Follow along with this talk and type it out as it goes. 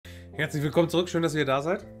Herzlich willkommen zurück, schön, dass ihr da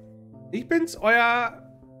seid. Ich bin's, euer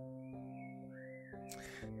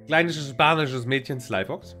kleines spanisches Mädchen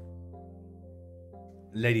SlyfoX.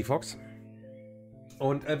 Lady Fox.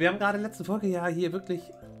 Und wir haben gerade in der letzten Folge ja hier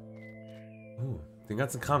wirklich den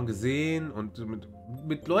ganzen Kram gesehen und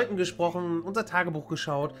mit Leuten gesprochen, unser Tagebuch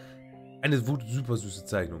geschaut. Eine super süße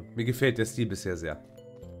Zeichnung. Mir gefällt der Stil bisher sehr.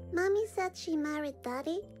 Mommy said she married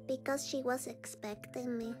Daddy because she was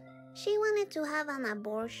expecting me. She wanted to have an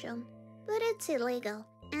abortion, but it's illegal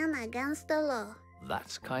and against the law.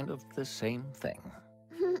 That's kind of the same thing.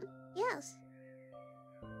 Yes.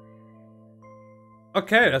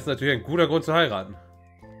 Okay, das ist natürlich ein guter Grund zu heiraten.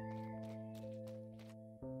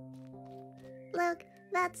 Look,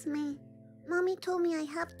 that's me. Mommy told me I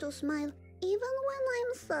have to smile even when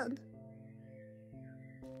I'm sad.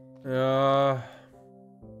 Ja.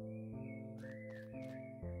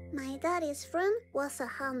 My daddy's friend was a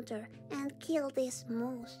hunter and killed this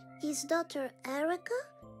moose. His daughter Erica,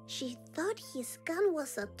 she thought his gun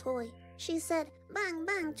was a toy. She said bang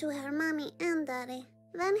bang to her mommy and daddy.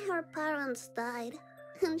 Then her parents died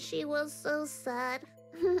and she was so sad.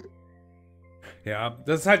 Ja,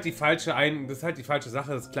 das ist halt die falsche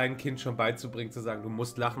Sache, das kleinen Kind schon beizubringen, zu sagen, du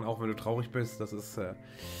musst lachen, auch wenn du traurig bist. Das ist ja,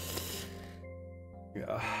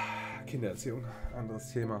 Kindererziehung,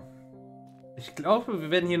 anderes Thema. Ich glaube,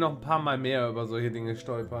 wir werden hier noch ein paar Mal mehr über solche Dinge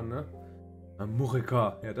stolpern, ne?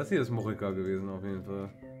 Murica. Ja, das hier ist Murica gewesen, auf jeden Fall.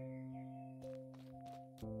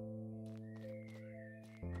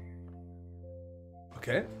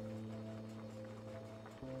 Okay.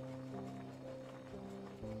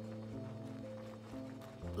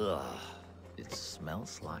 Ugh, it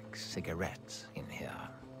smells like cigarettes in here.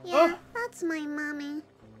 Yeah, that's my mommy.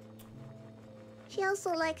 She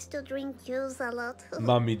also likes to drink juice a lot.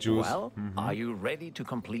 Mommy Juice. Well, are you ready to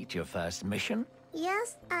complete your first mission?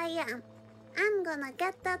 Yes, I am. I'm gonna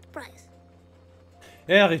get that prize.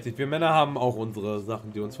 Ja, richtig. Wir Männer haben auch unsere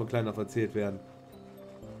Sachen, die uns von klein auf erzählt werden.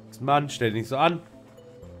 Mann, stell dich nicht so an.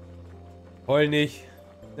 Heul nicht.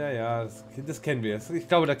 Ja, das kennen wir. Ich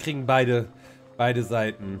glaube, da kriegen beide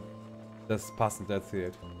Seiten das passend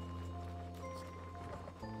erzählt.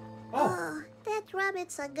 Oh, dead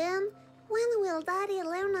rabbits again? When will Daddy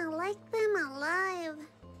learn I like them alive?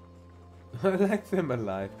 I like them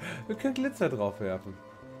alive. Wir können Glitzer drauf werfen.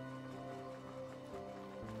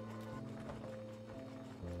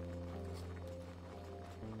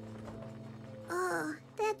 Oh,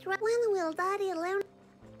 when will Daddy learn?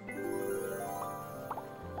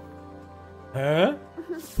 Hä?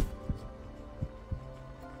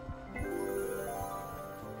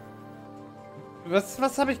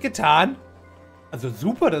 Was habe ich getan? Also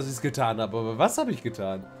super, dass ich es getan habe, aber was habe ich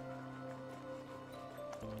getan?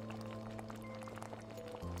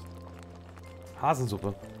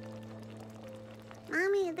 Hasensuppe.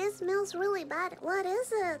 Mommy, this smells really bad. What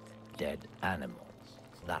is it? Dead animals.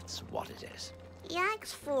 That's what it is.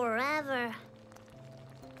 Yikes forever.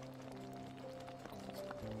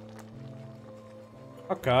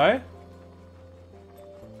 Okay.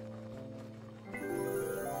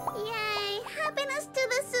 Yay! Happiness to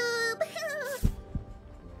the soup!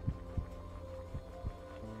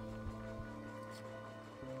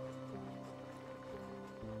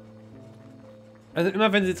 Also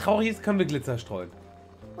immer wenn sie traurig ist, können wir Glitzer streuen.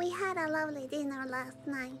 We had a lovely dinner last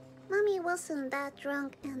night. Mommy wasn't that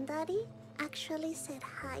drunk and Daddy actually said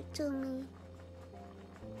hi to me.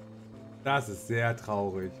 Das ist sehr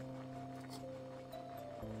traurig.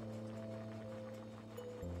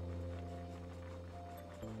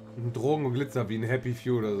 Drogen und Glitzer wie ein Happy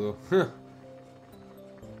Few oder so.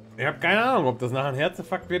 Ich habe keine Ahnung, ob das nachher ein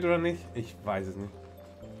Herzinfarkt wird oder nicht. Ich weiß es nicht.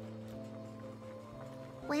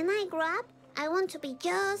 When I grow up, I want to be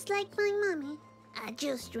just like my mommy, a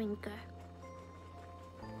juice drinker.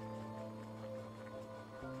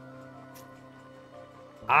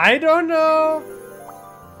 I don't know.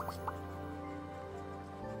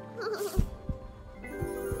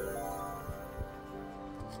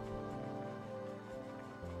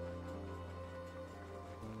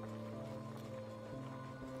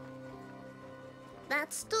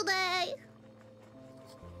 That's today.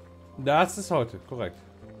 Das ist heute, korrekt.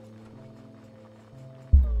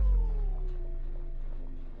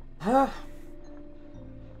 Ha.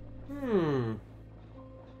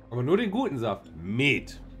 Aber nur den guten Saft.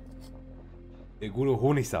 Met. Der gute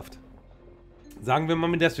Honigsaft. Sagen wir mal,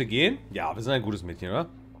 mit der wir gehen? Ja, wir sind ein gutes Mädchen, oder?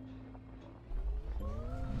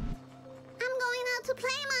 I'm going out to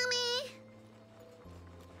play,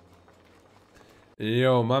 Mommy.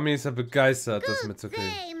 Jo, Mami ist ja begeistert, das mitzukriegen.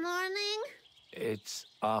 Hey, morning. It's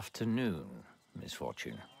afternoon,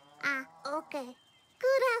 Misfortune. Ah, okay.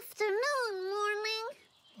 Good afternoon, morning.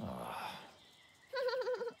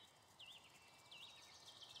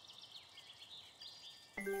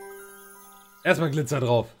 Erstmal Glitzer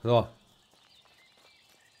drauf. So.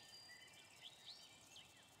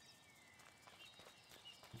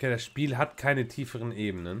 Okay, das Spiel hat keine tieferen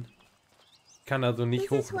Ebenen. Ich kann also nicht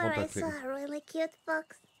This hoch is und where runter I saw klicken. a really cute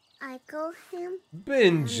fox. I call him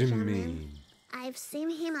Benjamin. I've seen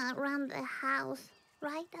him around the house,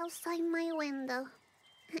 right outside my window.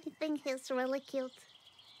 I think he's really cute.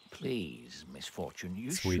 Please, Misfortune,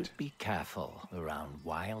 you Sweet. should be careful around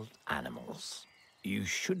wild animals. You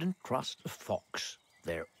shouldn't trust a fox.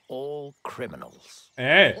 They're all criminals.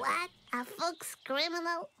 Ey. What? A fox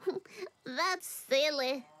criminal? That's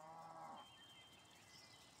silly.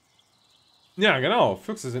 Ja, genau.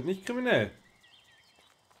 Füchse sind nicht kriminell.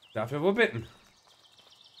 Dafür wohl bitten.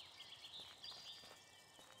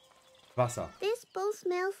 Wasser. This pool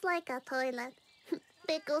smells like a toilet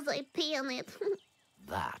because I pee on it.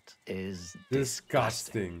 That is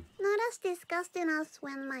Disgusting. Not as disgusting as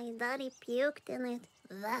when my daddy puked in it.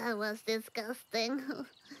 That was disgusting.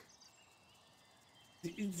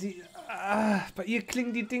 Bei ihr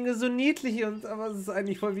klingen die Dinge so niedlich, aber es ist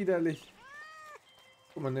eigentlich voll widerlich.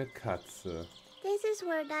 Guck mal, eine Katze. This is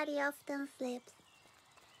where daddy often sleeps.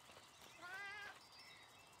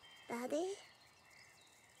 Daddy?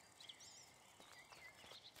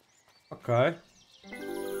 Okay.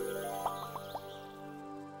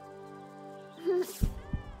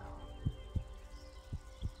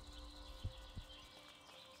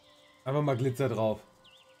 Einfach mal Glitzer drauf.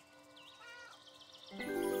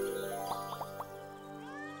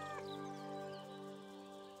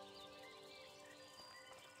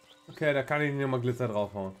 Okay, da kann ich nicht mal Glitzer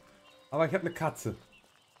draufhauen. Aber ich habe eine Katze.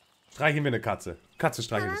 Streichen wir eine Katze. Katze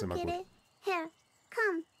streicheln ist immer Kitty. gut. Here,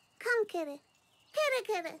 come. Come, kitty. Kitty,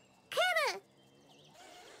 kitty. Kitty!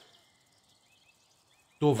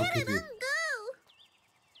 Doofe Kitty, Kitty. don't go!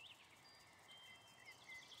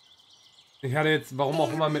 Ich hatte jetzt, warum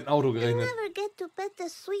auch immer, mit einem Auto I gerechnet. never get to pet the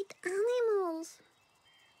sweet animals.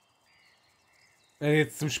 Hätte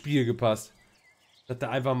jetzt zum Spiel gepasst. Dass da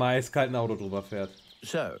einfach mal eiskalt ein Auto drüber fährt.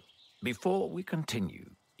 So, before we continue,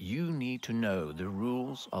 you need to know the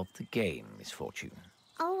rules of the game, Misfortune.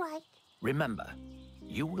 All right. Remember,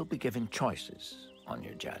 you will be given choices on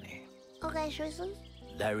your journey. Okay, Jesus.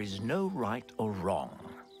 There is no right or wrong,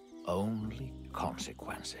 only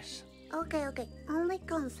consequences. Okay, okay. Only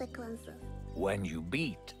consequences. When you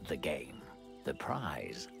beat the game, the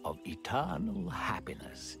prize of eternal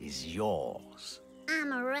happiness is yours.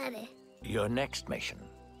 I'm ready. Your next mission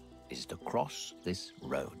is to cross this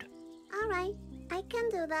road. All right. I can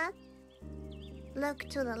do that. Look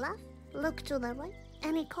to the left. Look to the right.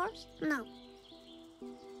 Any course? No.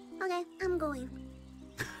 Okay, I'm going.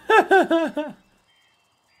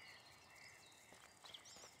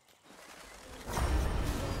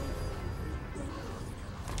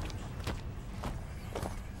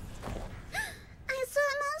 I saw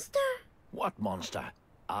a monster. What monster?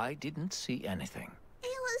 I didn't see anything. It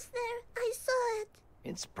was there. I saw it.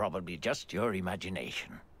 It's probably just your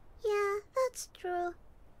imagination. Yeah, that's true.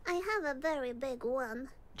 I have a very big one.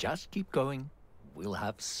 Just keep going. We'll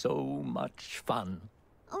have so much fun.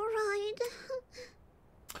 All right.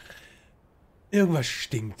 Irgendwas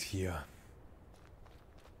stinkt hier.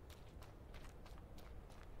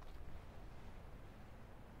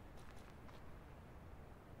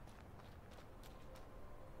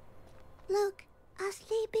 Look, a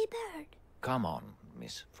sleepy bird. Come on,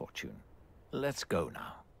 Miss Fortune. Let's go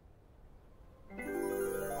now.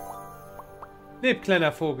 Leb,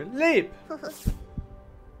 kleiner Vogel, leb!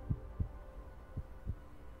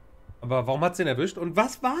 Aber warum hat sie ihn erwischt? Und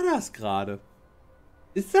was war das gerade?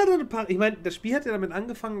 Ist da eine Ich meine, das Spiel hat ja damit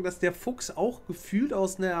angefangen, dass der Fuchs auch gefühlt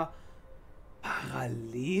aus einer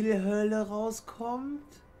Parallelhölle rauskommt.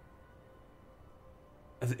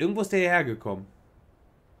 Also irgendwo ist der hierher gekommen.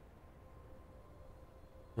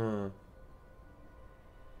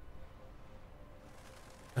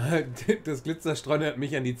 Das Glitzerstreuen hat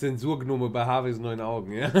mich an die Zensurgnome bei Harveys neuen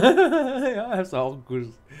Augen. Ja, ja, das war auch ein gutes.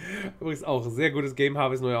 Übrigens auch ein sehr gutes Game,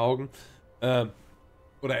 Harveys neue Augen.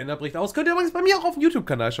 Oder Ender bricht aus. Könnt ihr übrigens bei mir auch auf dem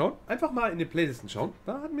YouTube-Kanal schauen. Einfach mal in den Playlisten schauen.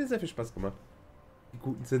 Da hat mir sehr viel Spaß gemacht. Die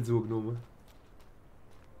guten Zensurgnome.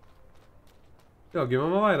 Ja, gehen wir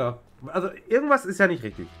mal weiter. Also irgendwas ist ja nicht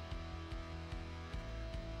richtig.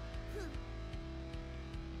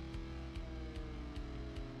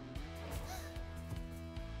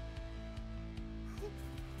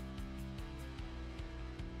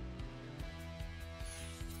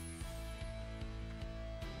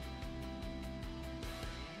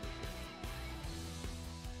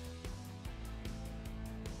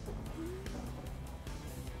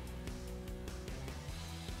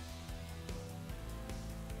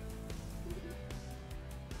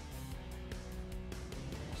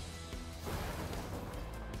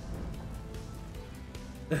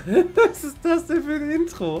 Was ist das denn für ein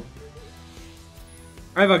Intro?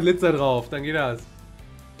 Einfach Glitzer drauf, dann geht das.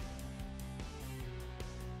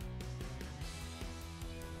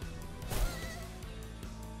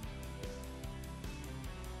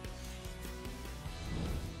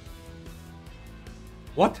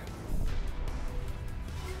 What?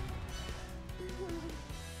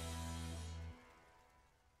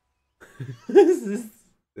 Das ist...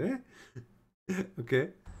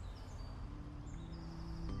 Okay.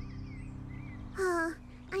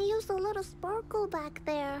 I used a little sparkle back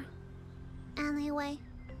there. Anyway,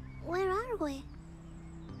 where are we?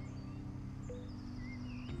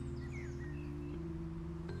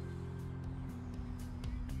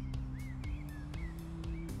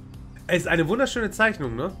 Es ist eine wunderschöne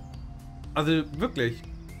Zeichnung, ne? Also wirklich.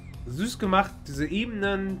 Süß gemacht, diese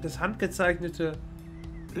Ebenen, das handgezeichnete.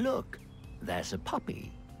 Look, there's a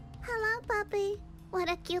puppy. Hello, puppy. What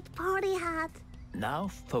a cute party hat. Now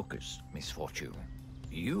focus, Misfortune.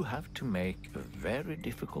 You have to make a very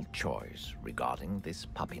difficult choice regarding this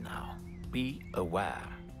puppy now. Be aware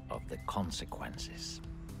of the consequences.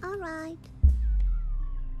 All right.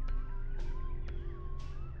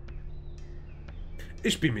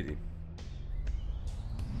 Ich spiele mit ihm.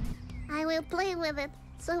 I will play with it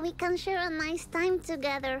so we can share a nice time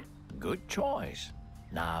together. Good choice.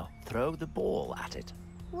 Now throw the ball at it.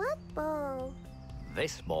 What ball?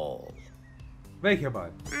 This ball. Welcher Ball?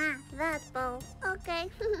 Ah, that ball. Okay.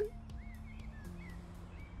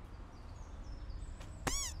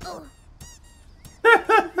 Oh.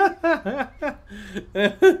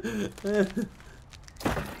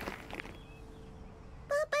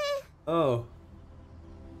 Puppy, Oh.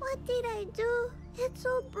 what did I do? It's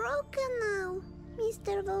all broken now.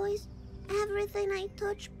 Mr. Voice, everything I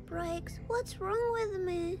touch breaks. What's wrong with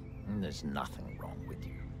me? There's nothing wrong with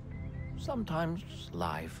you. Sometimes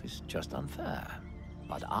life is just unfair,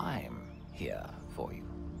 but I'm here for you.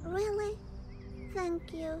 Really?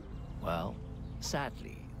 Thank you. Well,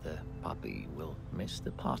 sadly, the puppy will miss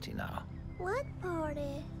the party now. What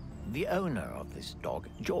party? The owner of this dog,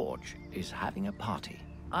 George, is having a party.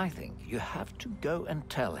 I think you have to go and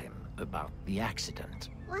tell him about the accident.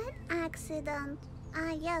 What accident?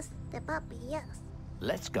 Ah, yes, the puppy, yes.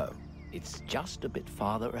 Let's go. It's just a bit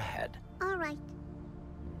farther ahead. All right.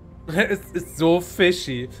 Es ist so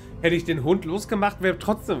fishy. Hätte ich den Hund losgemacht, wäre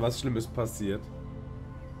trotzdem was Schlimmes passiert.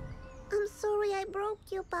 I'm sorry I broke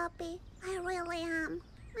you, puppy. I really am.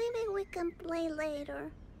 Maybe we can play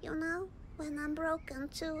later. You know, when I'm broken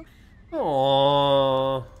too.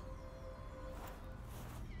 Oh.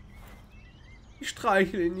 Ich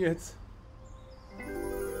streichle ihn jetzt.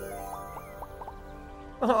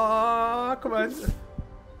 Oh, guck mal.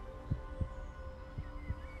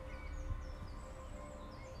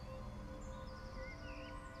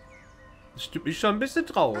 Das stimmt mich schon ein bisschen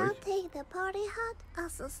I'll traurig. take the party hat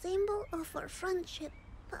as a symbol of our friendship,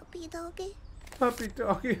 puppy doggy. Puppy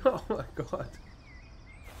Doggy, oh mein Gott.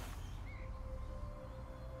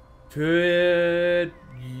 Für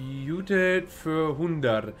Judith für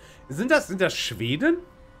 100. Sind das Schweden?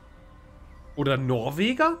 Oder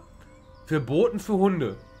Norweger? Verboten für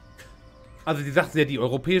Hunde. Also die sagten ja, die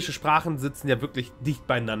europäischen Sprachen sitzen ja wirklich dicht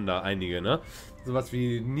beieinander, einige, ne? Sowas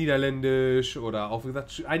wie Niederländisch oder auch, wie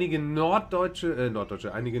gesagt, einige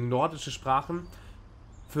einige nordische Sprachen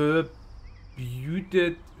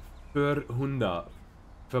verbietet für Hunde.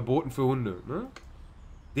 Verboten für Hunde, ne?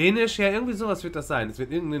 Dänisch, ja, irgendwie sowas wird das sein. Es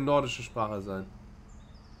wird irgendeine nordische Sprache sein.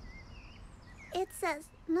 It says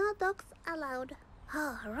no dogs allowed.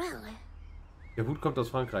 Oh, really? Der Hut kommt aus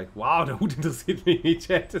Frankreich. Wow, der Hut interessiert mich nicht,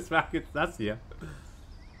 Chat. Das war jetzt das hier.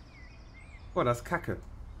 Boah, das ist Kacke.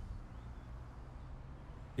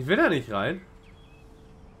 Ich will da nicht rein.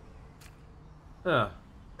 Ah.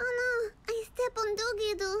 Oh no, I step on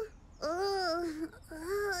doggy do.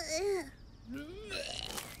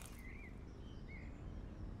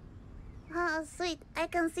 Oh, sweet, I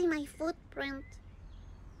can see my footprint.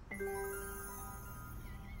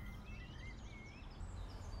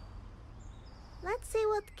 Let's see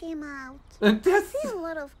what came out. Und I das... see a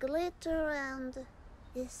lot of glitter and...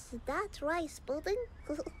 Is that rice pudding?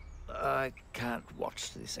 I can't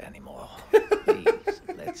watch this anymore. Please,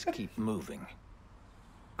 let's keep moving.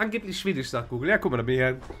 Angeblich Schwedisch, sagt Google. Ja, guck mal, da bin ich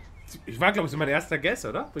ja... Ich war, glaube ich, so mein erster Guess,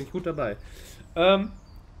 oder? Bin ich gut dabei. In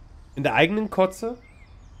der eigenen Kotze.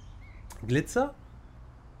 Glitzer.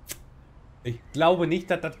 Ich glaube nicht,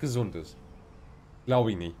 dass das gesund ist.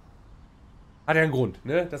 Glaube ich nicht. Hat ja einen Grund,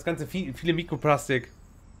 ne? Das ganze viele Mikroplastik.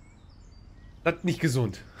 Das ist nicht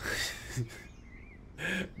gesund.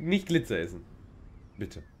 Nicht Glitzer essen.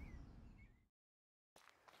 Bitte.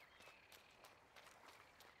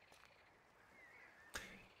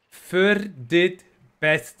 Für dit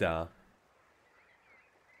Beste.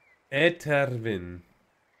 Etterwin.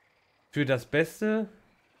 Für das Beste?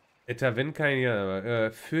 Etterwin kann ich ja,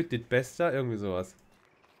 aber für dit Beste? Irgendwie sowas.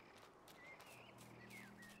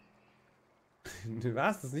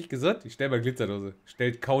 Was? Das ist nicht gesund? Ich stell mal Glitzerdose.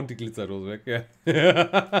 Stellt Count die Glitzerdose weg.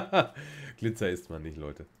 Ja. Glitzer isst man nicht,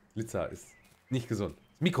 Leute. Glitzer ist nicht gesund.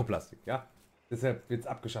 Mikroplastik, ja. Deshalb wird es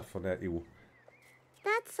abgeschafft von der EU.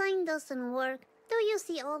 That sign doesn't work. Do you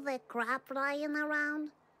see all the crap lying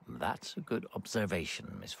around? That's a good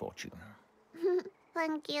observation, Misfortune.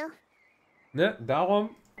 Thank you. Ne,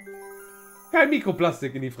 darum kein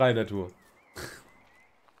Mikroplastik in die freie Natur.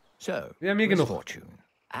 So, Wir haben hier genug. Misfortune,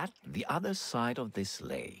 at the other side of this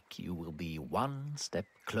lake, you will be one step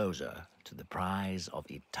closer to the prize of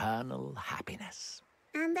eternal happiness.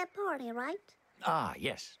 And the party, right? Ah,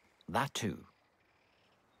 yes, that too.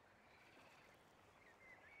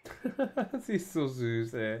 Sie ist so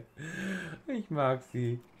süß, ey. Ich mag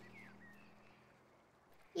sie.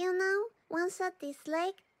 You know, once at this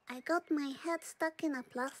lake, I got my head stuck in a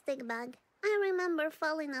plastic bag. I remember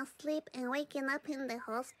falling asleep and waking up in the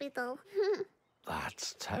hospital.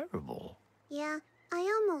 That's terrible. Yeah, I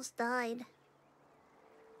almost died.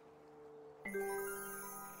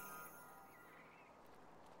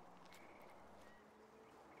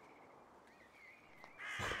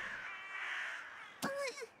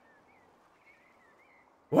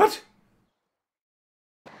 What?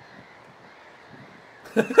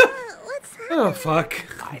 What's happening? Oh, fuck.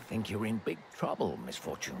 I think you're in big trouble,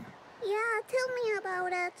 Misfortune. Yeah, tell me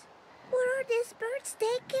about it. Where are these birds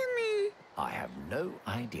taking me? I have no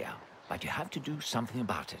idea, but you have to do something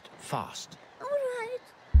about it, fast. Alright.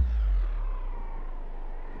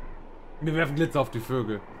 Wir werfen Glitzer auf die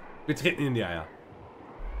Vögel. Wir treten in die Eier.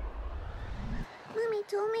 Mommy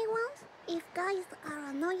told me once, if guys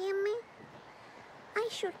are annoying me, I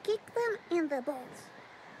should kick them in the balls.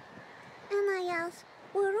 And I asked,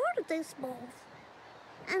 where are these balls?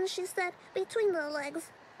 And she said, between the legs.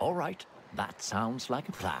 All right, that sounds like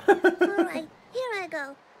a plan. Alright, here I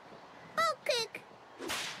go. Oh, kick!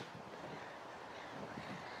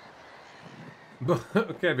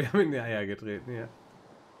 Okay, wir haben in die Eier getreten, ja.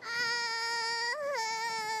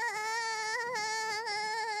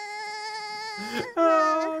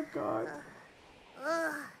 Oh Gott.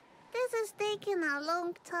 This is taking a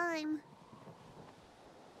long time.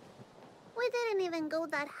 We didn't even go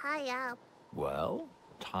that high up. Well,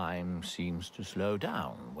 time seems to slow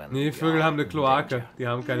down when Nee, die we Vögel are haben eine in Kloake. danger. Die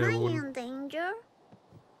haben Am keine I Hoden. in danger?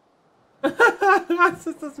 Was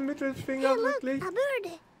ist das Mittelfinger Hey, look, wirklich? a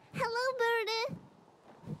birdie. Hello, birdie.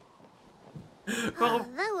 Warum? Oh,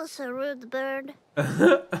 that was a rude bird.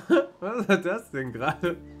 Was war das denn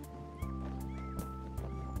gerade?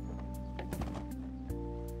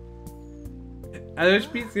 Also das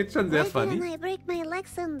Spiel ist jetzt schon sehr Why funny. didn't I break my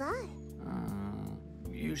legs and die?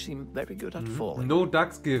 You seem very good at falling. No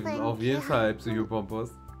Ducks given, Thank auf jeden you. Fall,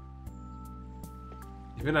 Psychopompos.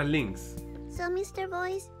 Ich bin nach links. So, Mr.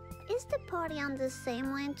 Boys, is the party on the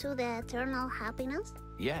same way to the eternal happiness?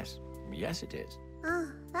 Yes, yes it is. Oh,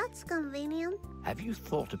 that's convenient. Have you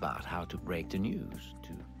thought about how to break the news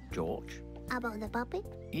to George? About the puppy?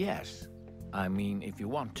 Yes, I mean if you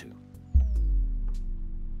want to.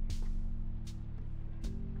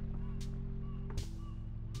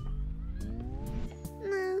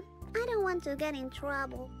 No, I don't want to get in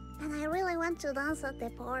trouble. And I really want to dance at the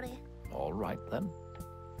party. All right then.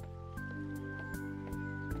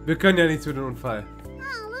 Wir können ja nichts für den Unfall.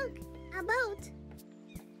 Oh, look, a boat.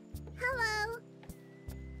 Hello.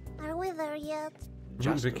 Are we there yet?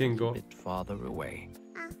 Just a Vikingo. little bit farther away.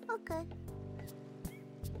 Ah, okay.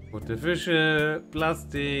 Rote Fische,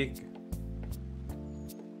 Plastik.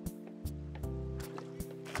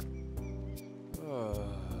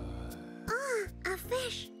 Ah, a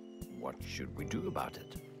fish. What should we do about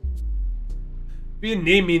it? Wir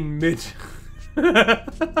nehmen ihn mit. I'll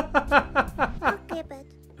keep it.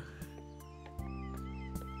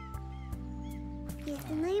 His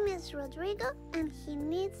name is Rodrigo, and he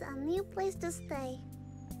needs a new place to stay.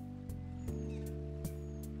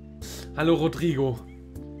 Hallo Rodrigo.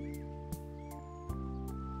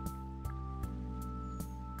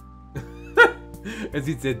 Er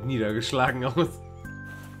sieht sehr niedergeschlagen aus.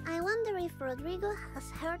 I wonder if Rodrigo has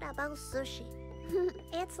heard about sushi.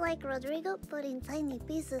 It's like Rodrigo, but in tiny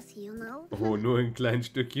pieces, you know? Oh, nur ein kleines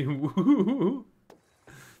Stückchen.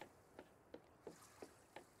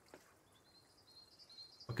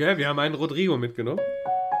 Okay, wir haben einen Rodrigo mitgenommen.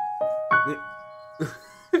 Nee.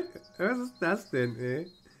 Was ist das denn,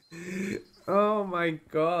 ey? Oh mein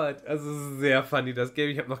Gott. Also es ist sehr funny, das Game.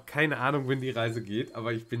 Ich habe noch keine Ahnung, wohin die Reise geht,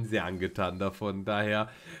 aber ich bin sehr angetan davon. Daher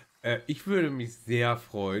Ich würde mich sehr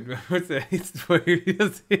freuen, wenn wir uns in der nächsten Folge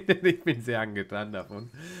wiedersehen, denn ich bin sehr angetan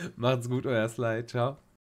davon. Macht's gut, euer Sly. Ciao.